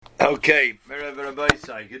Okay,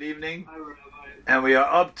 good evening. And we are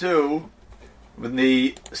up to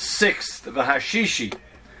the 6th of Hashishi.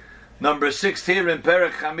 Number 6 here in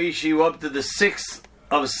Perek Chamishi, we're up to the 6th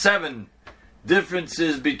of 7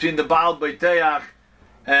 differences between the Baal Beiteach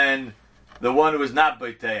and the one who is not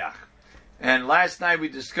Beiteach. And last night we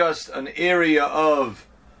discussed an area of,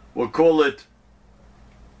 we'll call it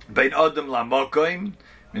Bein Adam Lamokoim.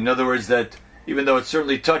 In other words, that even though it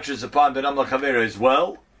certainly touches upon Bein Adam Lachavera as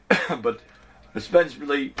well, but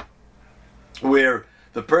especially where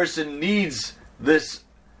the person needs this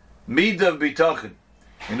midah of bitachon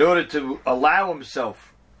in order to allow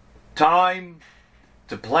himself time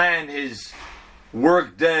to plan his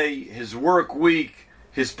work day, his work week,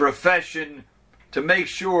 his profession, to make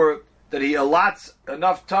sure that he allots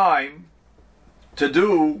enough time to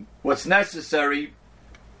do what's necessary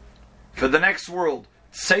for the next world.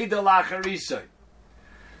 Seder lacharisai.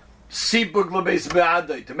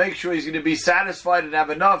 To make sure he's going to be satisfied and have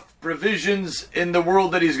enough provisions in the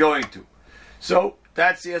world that he's going to. So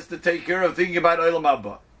that's he has to take care of, thinking about Olam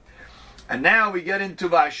Haba. And now we get into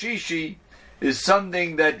Vashishi, is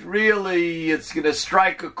something that really it's going to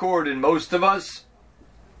strike a chord in most of us.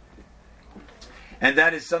 And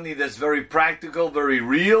that is something that's very practical, very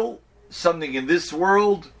real, something in this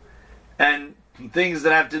world, and things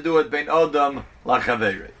that have to do with Bein Adam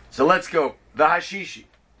Lachavere. So let's go. Vashishi.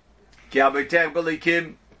 Someone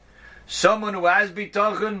who has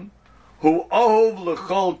bitachon, who ohov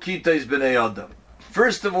l'chol kitais b'nei adam.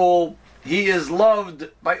 First of all, he is loved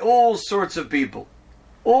by all sorts of people,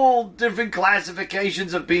 all different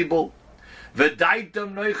classifications of people.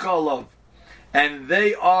 V'daitam noichalav, and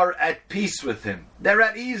they are at peace with him. They're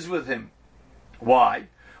at ease with him. Why?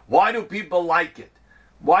 Why do people like it?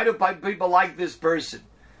 Why do people like this person?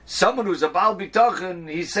 Someone who's a Baal bitachon,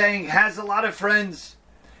 he's saying, has a lot of friends,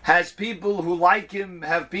 has people who like him,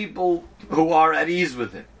 have people who are at ease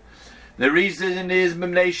with him. The reason is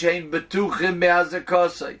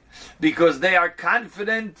because they are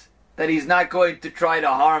confident that he's not going to try to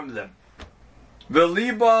harm them. And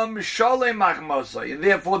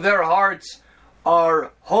therefore their hearts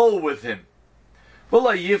are whole with him.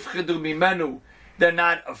 They're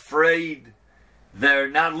not afraid. They're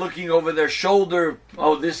not looking over their shoulder.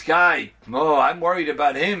 Oh, this guy. Oh, I'm worried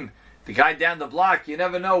about him. The guy down the block, you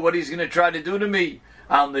never know what he's going to try to do to me.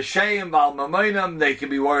 Al Nesheim, Al Mamoinam, they could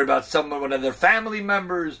be worried about one of their family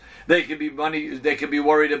members. They could be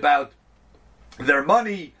worried about their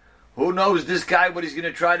money. Who knows this guy, what he's going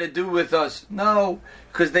to try to do with us? No,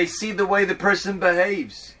 because they see the way the person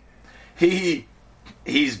behaves. He's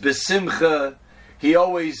besimcha. He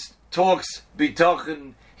always talks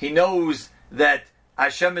bitachon. He knows that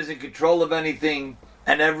Hashem is in control of anything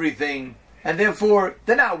and everything. And therefore,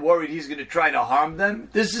 they're not worried he's going to try to harm them.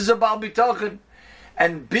 This is a Baal bitachon.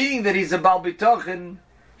 And being that he's a Baal bitachon,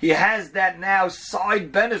 he has that now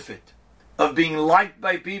side benefit of being liked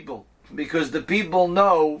by people. Because the people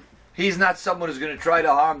know he's not someone who's going to try to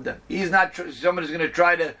harm them. He's not someone who's going to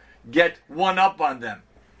try to get one up on them.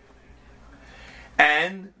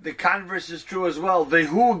 And the converse is true as well.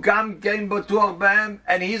 Vehu gam gein batuach b'hem,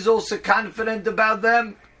 and he's also confident about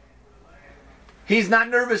them. He's not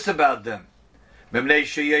nervous about them.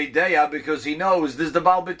 Because he knows this is the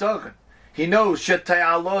Baal bitachon. He knows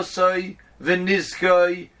shetayalosai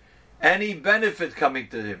v'nizkoi, any benefit coming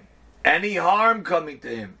to him, any harm coming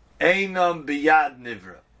to him, einam biyad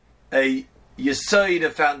nivra, a yesod, a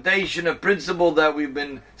foundation, a principle that we've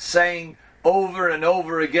been saying over and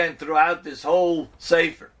over again throughout this whole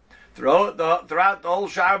sefer, throughout the whole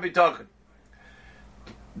Sha'ar bitachon.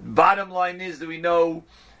 Bottom line is that we know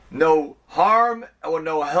no harm or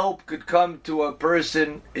no help could come to a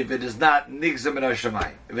person if it is not nigzah min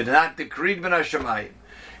hashamayim, if it is not decreed min hashamayim.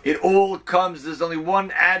 It all comes, there's only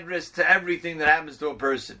one address to everything that happens to a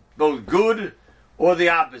person, both good or the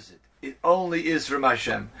opposite. It only is from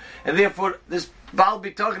Hashem. And therefore, this Baal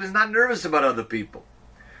bitachon is not nervous about other people.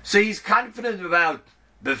 So he's confident about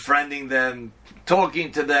befriending them,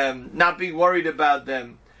 talking to them, not being worried about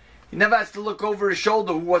them. He never has to look over his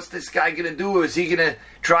shoulder. What's this guy going to do? Is he going to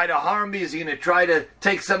try to harm me? Is he going to try to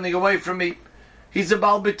take something away from me? He's a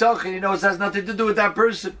Baal bitachon. He knows it has nothing to do with that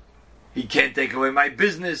person. He can't take away my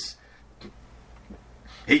business.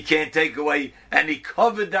 He can't take away any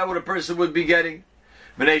covet that what a person would be getting.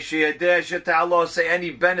 Say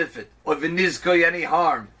any benefit or v'nizkoi, any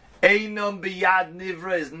harm. Einam biyad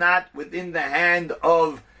nivra is not within the hand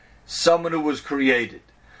of someone who was created.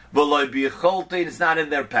 It's not in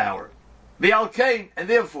their power. And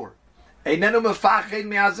therefore, he's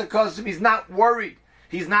not worried.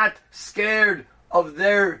 He's not scared of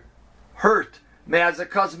their hurt,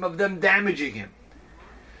 of them damaging him.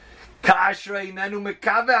 It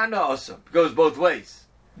goes both ways.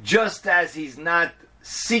 Just as he's not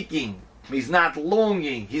seeking, he's not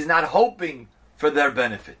longing, he's not hoping for their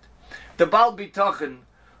benefit. The Baal Bitochen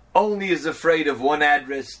only is afraid of one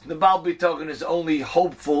address. The Baal Bitochen is only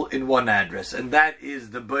hopeful in one address, and that is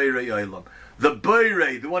the Beirei Olam. The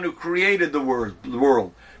Beirei, the one who created the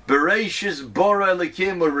world. Bereshis Bora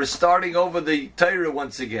Elikim, we're starting over the Torah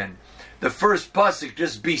once again. The first pasuk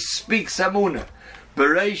just bespeaks Amunah.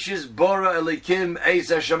 Bereshis Bora Elikim Eis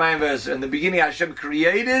Hashemayim V'Ezer. In the beginning, Hashem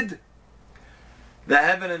created the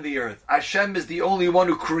heaven and the earth. Hashem is the only one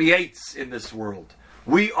who creates in this world.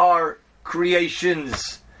 We are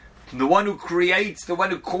creations. The one who creates, the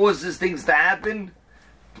one who causes things to happen,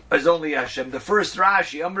 is only Hashem. The first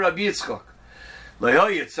Rashi, Amr Rabbi Yitzchak.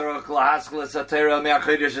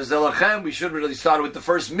 We should really start with the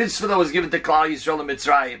first mitzvah that was given to Klal Yisrael and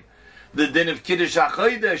Mitzrayim. The din of Kiddush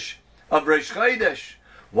HaChodesh, of Rosh Chodesh.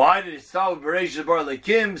 Why did it start with Bereshis Bara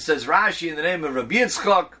Elikim? Says Rashi in the name of Rabbi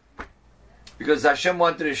Yitzchak. Because Hashem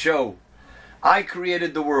wanted to show, I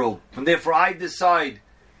created the world, and therefore I decide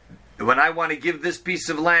when I want to give this piece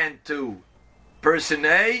of land to person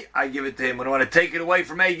A, I give it to him. When I want to take it away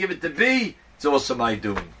from A, give it to B, it's also my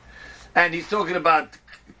doing. And he's talking about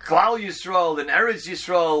Klal Yisrael and Eretz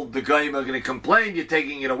Yisrael. The Goyim are going to complain, you're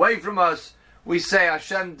taking it away from us. We say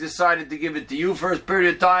Hashem decided to give it to you for a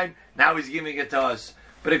period of time, now he's giving it to us.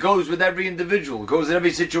 But it goes with every individual, it goes in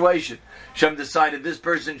every situation. Hashem decided this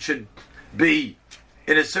person should be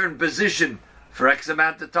in a certain position for X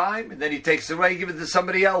amount of time, and then he takes it away and gives it to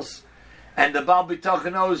somebody else. And the Baal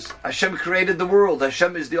Bitochen knows Hashem created the world.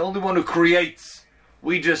 Hashem is the only one who creates.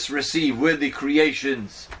 We just receive. We're the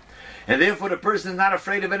creations. And therefore the person is not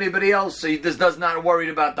afraid of anybody else. So he just does not worry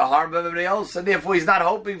about the harm of everybody else. And therefore he's not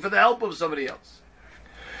hoping for the help of somebody else.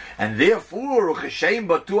 And therefore,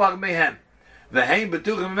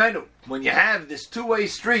 when you have this two-way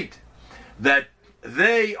street, that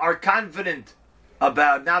they are confident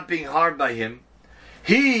about not being harmed by him,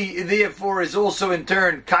 he therefore is also in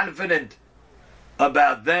turn confident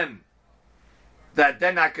about them, that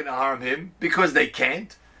they're not going to harm him because they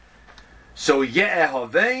can't. So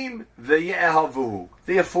ye'ehaveim ve'ye'ehavuhu.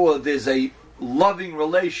 Therefore, there's a loving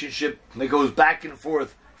relationship that goes back and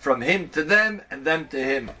forth from him to them and them to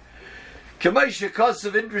him. Kamei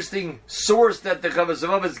Shekasav, interesting source that the Chavos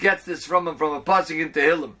HaMaavos gets this from him, from a pasuk in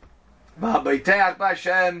Tehillim. V'habayteach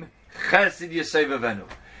b'Hashem chesed yisevavenu.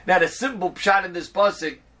 Now, the simple pshat in this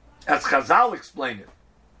pasuk, as Chazal explained it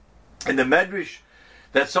in the Medrash,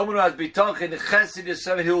 that someone who has bitochen chesed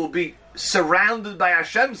yisevavenu, he will be surrounded by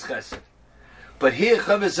Hashem's chesed. But here,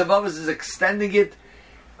 Chavos HaMaavos is extending it.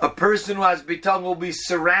 A person who has bitochen will be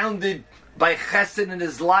surrounded by chesed in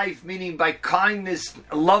his life, meaning by kindness,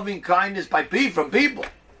 loving kindness from people.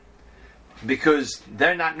 Because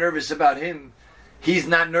they're not nervous about him. He's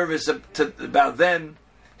not nervous about them.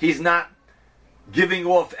 He's not giving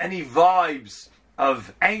off any vibes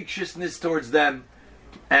of anxiousness towards them.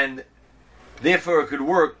 And therefore it could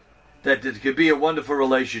work, that it could be a wonderful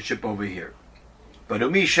relationship over here. But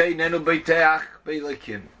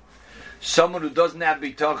someone who doesn't have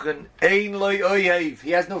bitochen, ein lo oyev,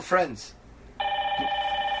 he has no friends.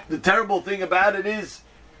 The terrible thing about it is,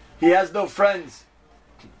 he has no friends.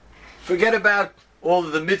 Forget about all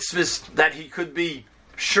of the mitzvahs that he could be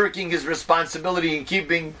shirking his responsibility and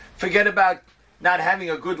keeping. Forget about not having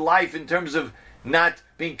a good life in terms of not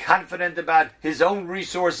being confident about his own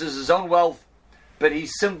resources, his own wealth. But he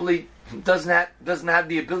simply doesn't have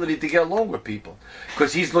the ability to get along with people,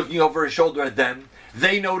 because he's looking over his shoulder at them.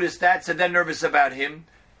 They notice that, so they're nervous about him,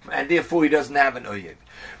 and therefore he doesn't have an oyev.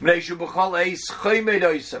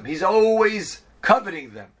 He's always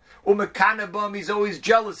coveting them. He's always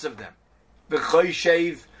jealous of them.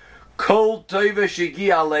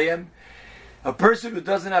 A person who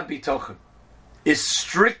doesn't have bitochen is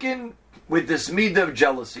stricken with this midah of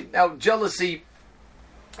jealousy. Now, jealousy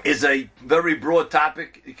is a very broad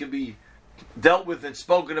topic. It can be dealt with and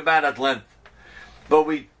spoken about at length. But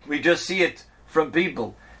we just see it from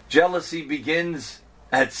people. Jealousy begins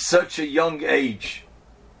at such a young age.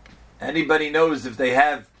 Anybody knows if they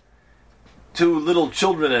have two little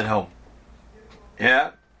children at home.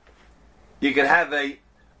 Yeah? You can have a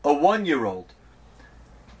 1-year-old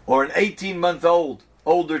or an 18-month-old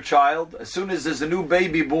older child. As soon as there's a new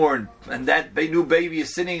baby born and that new baby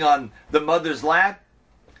is sitting on the mother's lap,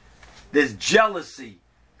 there's jealousy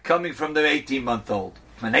coming from the 18-month-old.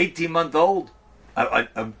 An 18-month-old, a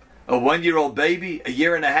 1-year-old baby, a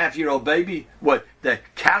 1.5-year-old baby, what? They're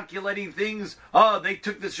calculating things. Oh, they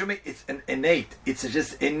took this from me. It's innate. It's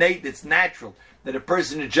just innate. It's natural that a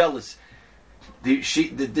person is jealous.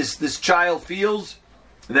 This child feels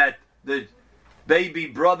that the baby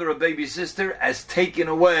brother or baby sister has taken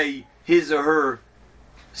away his or her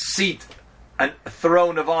seat, a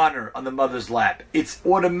throne of honor on the mother's lap. It's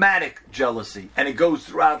automatic jealousy, and it goes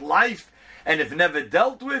throughout life, and if never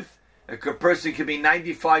dealt with, a person can be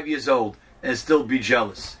 95 years old and still be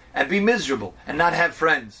jealous, and be miserable, and not have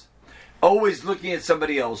friends. Always looking at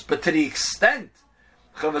somebody else, but to the extent,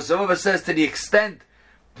 Chavasavava says, to the extent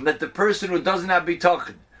that the person who doesn't have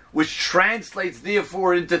bitachon, which translates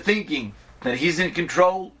therefore into thinking that he's in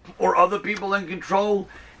control, or other people in control,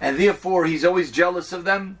 and therefore he's always jealous of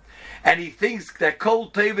them, and he thinks that kol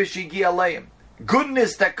tevish igi aleim,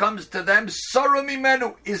 goodness that comes to them, sarah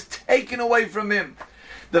mimenu, is taken away from him.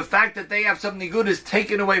 The fact that they have something good is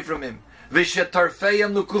taken away from him.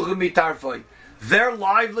 Vishatarfeyam lukuchim mitarfei. Their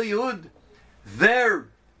livelihood, their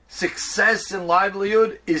success and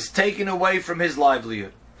livelihood is taken away from his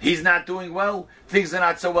livelihood. He's not doing well, things are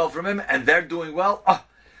not so well from him, and they're doing well. Oh,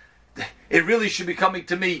 it really should be coming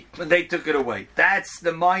to me, and they took it away. That's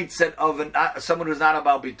the mindset of someone who's not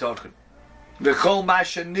about bitachon.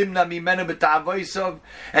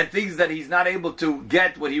 And things that he's not able to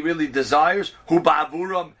get what he really desires,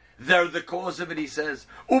 they're the cause of it, he says.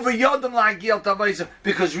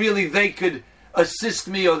 Because really they could assist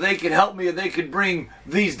me, or they could help me, or they could bring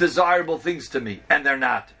these desirable things to me, and they're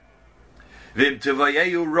not. If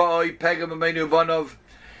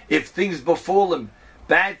things befall him,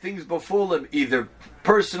 bad things befall him, either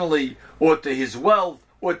personally or to his wealth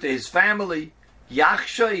or to his family,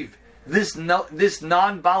 Yachshav, this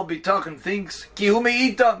non-Baal Bitachon thinks, he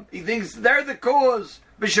thinks they're the cause.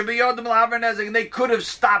 And they could have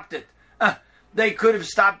stopped it. They could have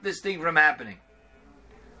stopped this thing from happening.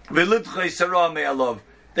 They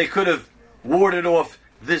could have warded off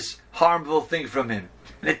this harmful thing from him.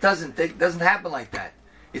 And it doesn't happen like that.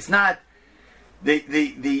 It's not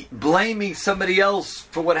the blaming somebody else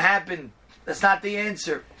for what happened. That's not the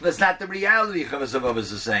answer. That's not the reality. Chavasavava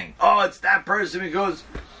is saying, oh, it's that person because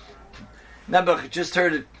Nebuch just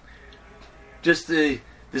heard it.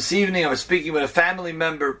 This evening, I was speaking with a family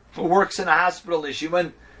member who works in a hospital, and she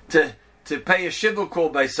went to pay a shiva call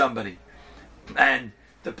by somebody, and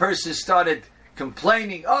the person started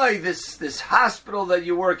complaining, oh, this hospital that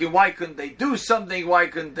you work in, why couldn't they do something? Why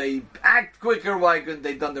couldn't they act quicker? Why couldn't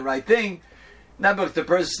they done the right thing? Nebuch,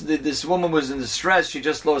 this woman was in distress. She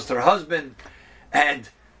just lost her husband, and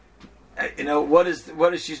what is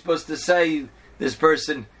she supposed to say? This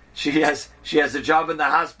person, she has a job in the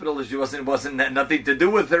hospital. She wasn't nothing to do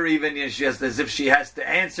with her even. She has, as if she has to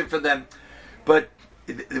answer for them, but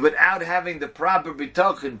without having the proper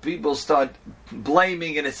bitachon, people start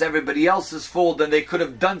blaming, and it's everybody else's fault, and they could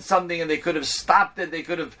have done something, and they could have stopped it, they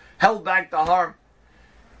could have held back the harm.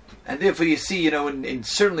 And therefore you see,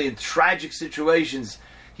 certainly in tragic situations,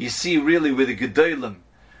 you see really with the Gedolim,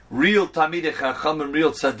 real Talmidei Chachamim,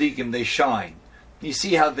 real Tzaddikim, they shine. You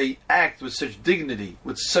see how they act with such dignity,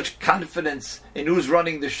 with such confidence in who's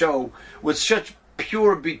running the show, with such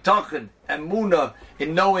pure bitachon and munah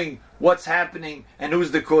in knowing what's happening and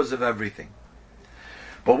who's the cause of everything.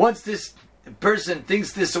 But once this person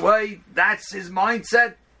thinks this way, that's his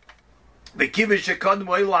mindset.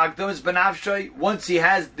 Once he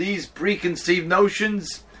has these preconceived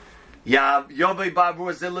notions, he's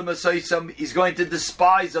going to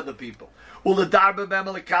despise other people.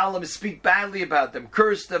 Speak badly about them,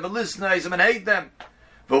 curse them, listenize them, and hate them.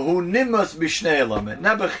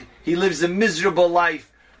 He lives a miserable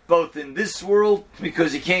life, both in this world,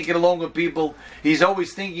 because he can't get along with people. He's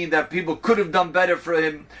always thinking that people could have done better for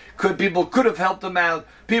him, people could have helped him out,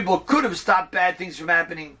 people could have stopped bad things from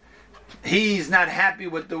happening. He's not happy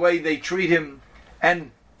with the way they treat him,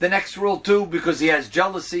 and the next world too, because he has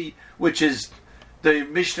jealousy, which is, the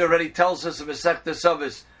Mishnah already tells us in Masechta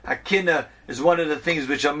Savos, Hakina is one of the things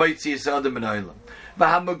which are Moitzias Adam and Olam.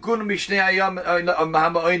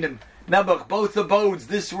 Nebuch, both abodes,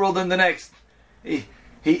 this world and the next, he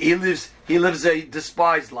lives a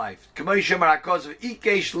despised life. Someone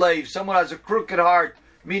has a crooked heart,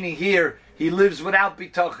 meaning here he lives without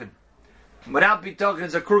bitachon. Without bitachon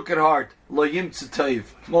is a crooked heart. Lo yimtze tov,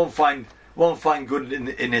 won't find good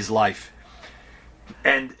in his life.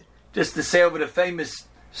 And just to say over the famous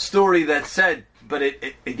story that's said, but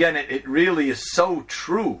it really is so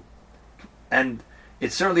true, and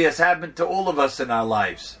it certainly has happened to all of us in our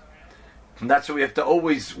lives. And that's why we have to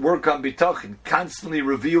always work on bitachon, constantly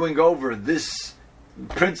reviewing over this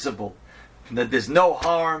principle, that there's no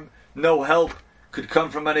harm, no help could come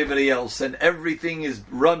from anybody else, and everything is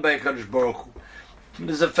run by HaKadosh Baruch Hu.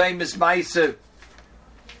 There's a famous Maisa.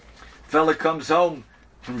 Fella comes home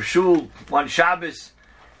from shul one Shabbos,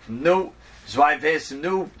 new, his wife asks him,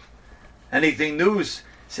 new, anything news?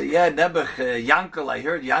 So yeah, Nebuch, Yankel, I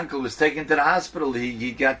heard Yankel was taken to the hospital.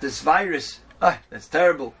 He got this virus. That's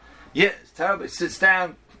terrible. Yeah, it's terrible. He sits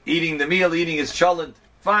down, eating the meal, eating his cholent.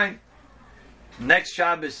 Fine. Next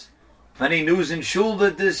Shabbos, any news in shul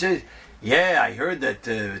that this is? Yeah, I heard that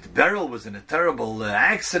Beryl was in a terrible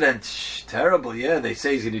accident. Terrible, yeah. They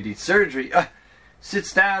say he's going to need surgery.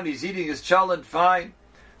 Sits down, he's eating his cholent. Fine.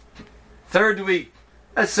 Third week,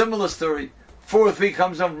 a similar story. Fourth week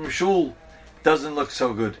comes home from shul. Doesn't look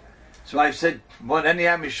so good. So I said, what, any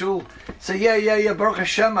Amishul? Say, yeah, Baruch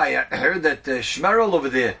Hashem, I heard that Shmerel over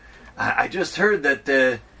there, I just heard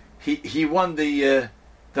that he won the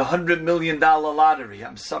 $100 million lottery.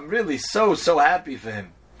 I'm really so happy for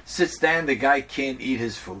him. Sits down, the guy can't eat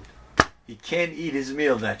his food. He can't eat his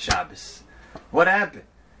meal that Shabbos. What happened?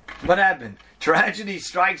 Tragedy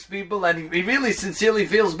strikes people, and he really sincerely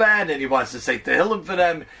feels bad, and he wants to say Tehillim for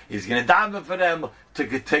them. He's going to daven for them,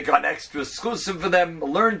 to take on extra schusim for them,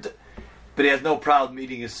 but he has no problem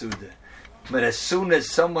eating his Suda. But as soon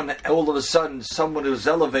as all of a sudden, someone who's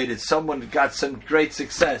elevated, someone got some great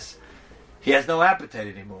success, he has no appetite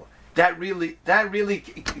anymore. That really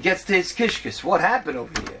gets to his kishkis. What happened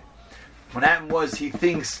over here? What happened was he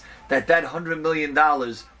thinks that $100 million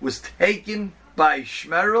was taken by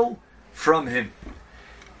Shmerel from him.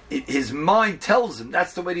 His mind tells him,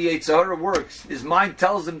 that's the way the Yetzer Hara works. His mind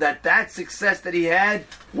tells him that success that he had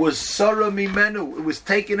was Sarah Mimenu. It was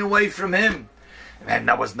taken away from him. And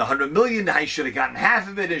that wasn't $100 million. He should have gotten half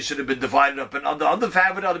of it. It should have been divided up in other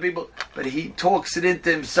fab with other people. But he talks it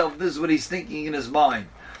into himself. This is what he's thinking in his mind.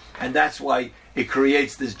 And that's why it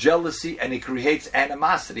creates this jealousy and it creates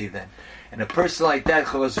animosity then. And a person like that,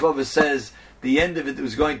 Chavos Vava says, the end of it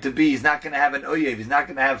was going to be, he's not going to have an oyev, he's not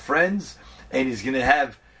going to have friends, and he's going to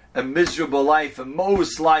have a miserable life, a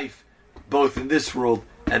most life, both in this world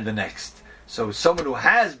and the next. So someone who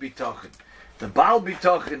has bitachon, the Baal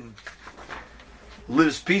bitachon,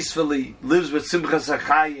 lives peacefully, lives with simchas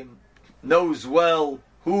hachayim, knows well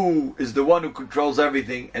who is the one who controls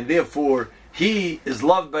everything, and therefore he is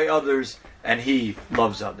loved by others and he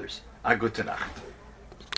loves others. A gute Nacht.